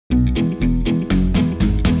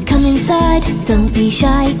said, don't be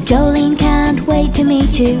shy, Jolene can't wait to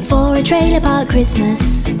meet you for a trailer park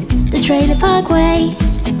Christmas. The Trailer Park Way,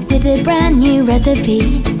 with a brand new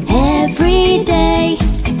recipe every day,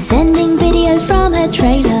 sending videos from her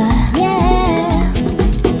trailer. Yeah,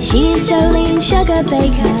 she's Jolene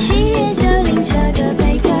Sugarbaker. She is Jolene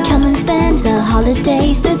Sugarbaker. Come and spend the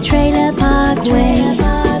holidays the Trailer Park Way.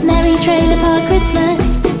 Merry Trailer Park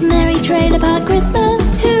Christmas, Merry Trailer Park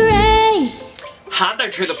Christmas, hooray! Hi there,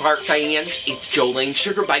 Trailer Park fans. It's Jolene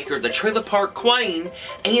Sugarbaker, the Trailer Park Queen,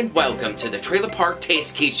 and welcome to the Trailer Park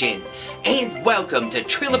Test Kitchen. And welcome to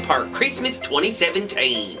Trailer Park Christmas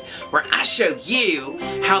 2017, where I show you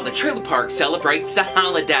how the Trailer Park celebrates the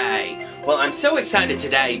holiday. Well, I'm so excited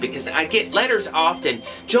today because I get letters often,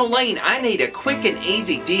 Jolene, I need a quick and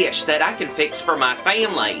easy dish that I can fix for my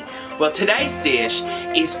family. Well, today's dish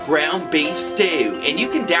is ground beef stew, and you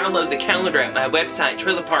can download the calendar at my website,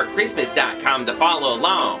 trailerparkchristmas.com, to follow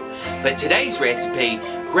along. But today's recipe,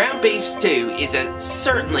 ground beef stew, is a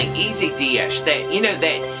certainly easy dish that,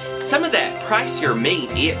 that some of that pricier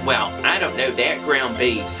meat, I don't know, that ground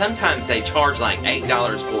beef, sometimes they charge like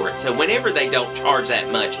 $8 for it. So whenever they don't charge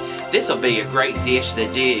that much, this will be a great dish to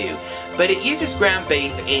do. But it uses ground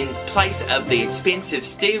beef in place of the expensive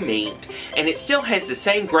stew meat, and it still has the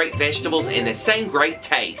same great vegetables and the same great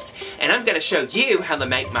taste. And I'm going to show you how to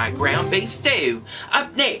make my ground beef stew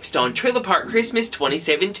up next on Trailer Park Christmas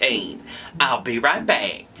 2017. I'll be right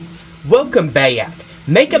back. Welcome back.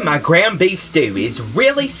 Making my ground beef stew is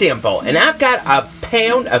really simple, and I've got a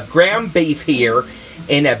pound of ground beef here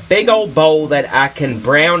in a big old bowl that I can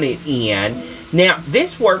brown it in. Now,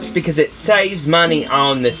 this works because it saves money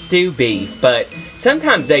on the stew beef, but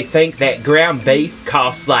sometimes they think that ground beef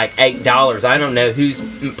costs like $8. I don't know who's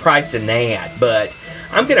pricing that, but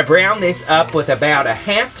I'm going to brown this up with about a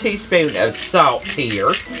 ½ teaspoon of salt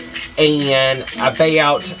here, and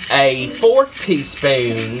about a 4th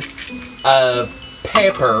teaspoon of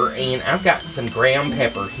pepper, and I've got some ground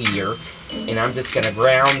pepper here, and I'm just going to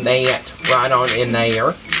brown that right on in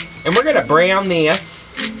there. And we're going to brown this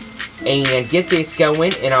and get this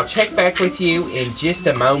going, and I'll check back with you in just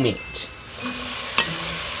a moment.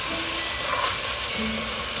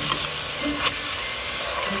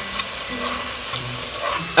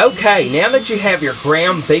 Okay, now that you have your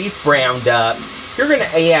ground beef browned up, you're going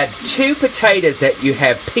to add 2 potatoes that you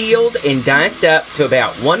have peeled and diced up to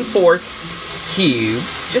about 1/4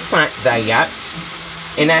 cubes, just like that.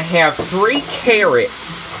 And I have 3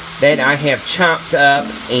 carrots that I have chopped up,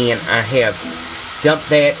 and I have dumped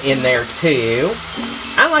that in there too.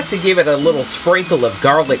 I like to give it a little sprinkle of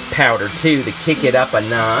garlic powder too to kick it up a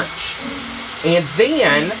notch. And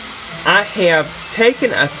then I have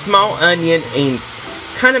taken a small onion and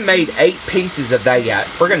kind of made 8 pieces of that.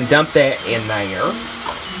 We're going to dump that in there.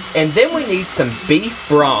 And then we need some beef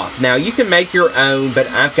broth. Now, you can make your own, but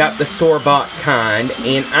I've got the store-bought kind.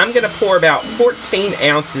 And I'm going to pour about 14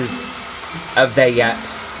 ounces of that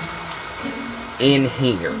in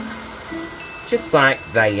here. Just like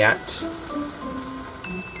that.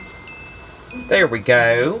 There we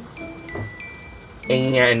go.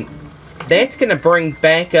 And that's going to bring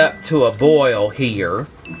back up to a boil here.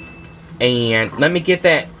 And let me get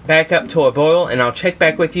that back up to a boil, and I'll check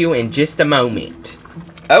back with you in just a moment.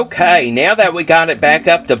 Okay, now that we got it back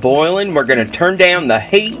up to boiling, we're going to turn down the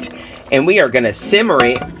heat, and we are going to simmer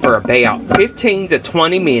it for about 15 to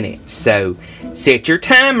 20 minutes. So, set your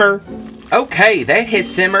timer. Okay, that has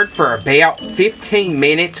simmered for about 15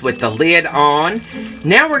 minutes with the lid on.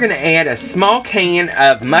 Now we're going to add a small can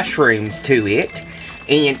of mushrooms to it.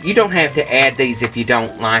 And you don't have to add these if you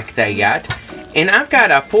don't like that. And I've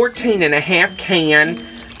got a 14.5 can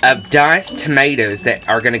of diced tomatoes that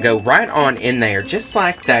are going to go right on in there, just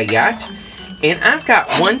like that. And I've got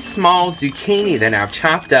 1 small zucchini that I've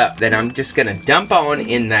chopped up that I'm just going to dump on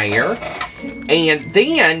in there. And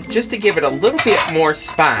then, just to give it a little bit more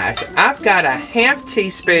spice, I've got a ½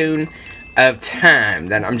 teaspoon of thyme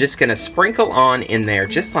that I'm just going to sprinkle on in there,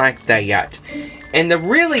 just like that. And to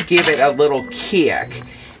really give it a little kick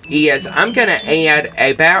is I'm going to add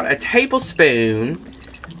about a tablespoon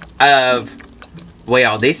of,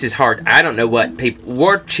 well, this is hard. I don't know what people,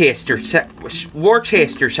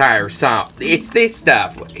 Worcestershire salt. It's this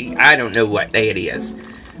stuff. I don't know what that is.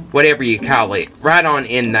 Whatever you call it. Right on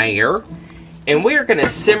in there. And we're going to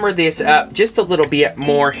simmer this up just a little bit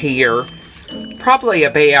more here. Probably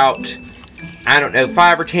about, I don't know,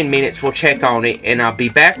 5 or 10 minutes. We'll check on it. And I'll be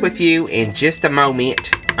back with you in just a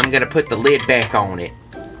moment. I'm going to put the lid back on it.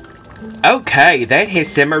 Okay, that has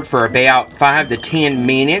simmered for about 5 to 10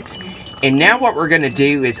 minutes. And now what we're going to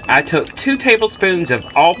do is I took 2 tablespoons of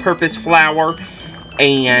all-purpose flour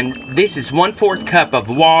And this is 1/4 cup of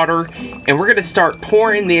water. And we're going to start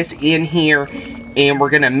pouring this in here. And we're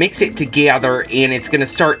going to mix it together. And it's going to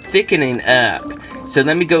start thickening up. So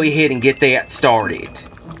let me go ahead and get that started.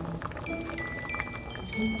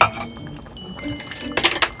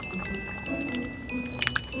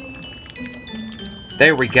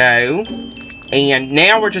 There we go. And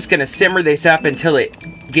now we're just going to simmer this up until it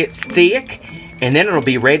gets thick. And then it'll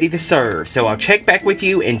be ready to serve. So I'll check back with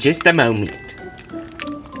you in just a moment.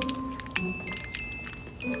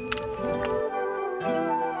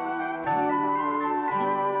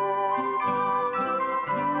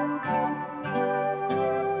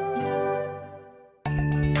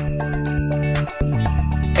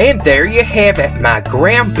 And there you have it, my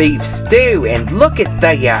ground beef stew. And look at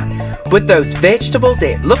that. With those vegetables,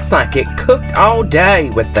 it looks like it cooked all day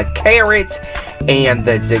with the carrots and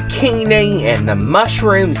the zucchini and the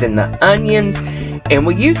mushrooms and the onions. And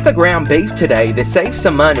we used the ground beef today to save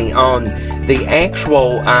some money on the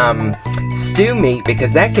actual stew meat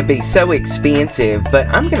because that could be so expensive. But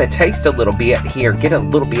I'm going to taste a little bit here, get a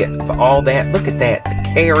little bit of all that. Look at that,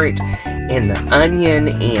 the carrot and the onion,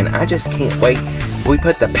 and I just can't wait. We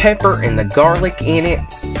put the pepper and the garlic in it.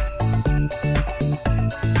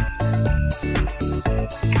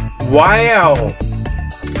 Wow,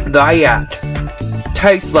 that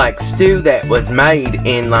tastes like stew that was made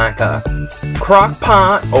in like a crock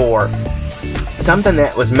pot or something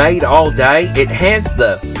that was made all day. It has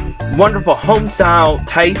the wonderful home style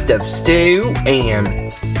taste of stew, and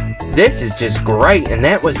this is just great, and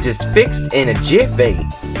that was just fixed in a jiffy.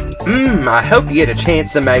 I hope you get a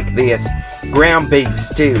chance to make this ground beef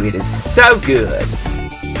stew. It is so good.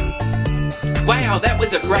 Wow, that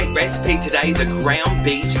was a great recipe today, the ground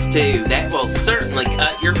beef stew. That will certainly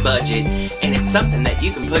cut your budget, and it's something that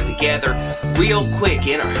you can put together real quick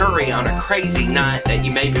in a hurry on a crazy night that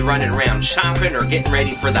you may be running around shopping or getting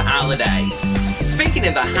ready for the holidays. Speaking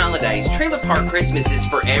of the holidays, Trailer Park Christmas is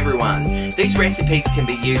for everyone. These recipes can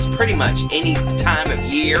be used pretty much any time of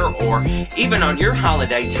year or even on your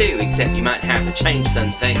holiday too, except you might have to change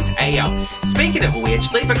some things out. Speaking of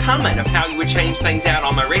which, leave a comment of how you would change things out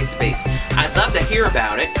on my recipes. I'd love to hear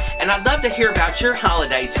about it, and I'd love to hear about your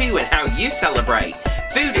holiday too and how you celebrate.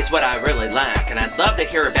 Food is what I really like, and I'd love to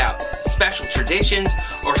hear about special traditions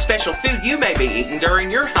or special food you may be eating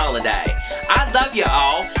during your holiday. I love you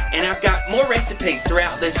all, and I've got more recipes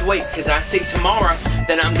throughout this week because I see tomorrow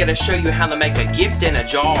that I'm going to show you how to make a gift in a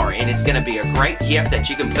jar, and it's going to be a great gift that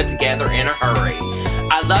you can put together in a hurry.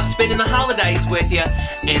 I love spending the holidays with you,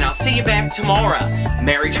 and I'll see you back tomorrow.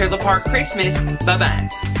 Merry Trailer Park Christmas. Bye-bye.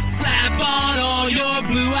 Slap on all your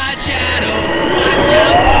blue eyeshadow. Watch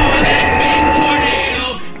out for that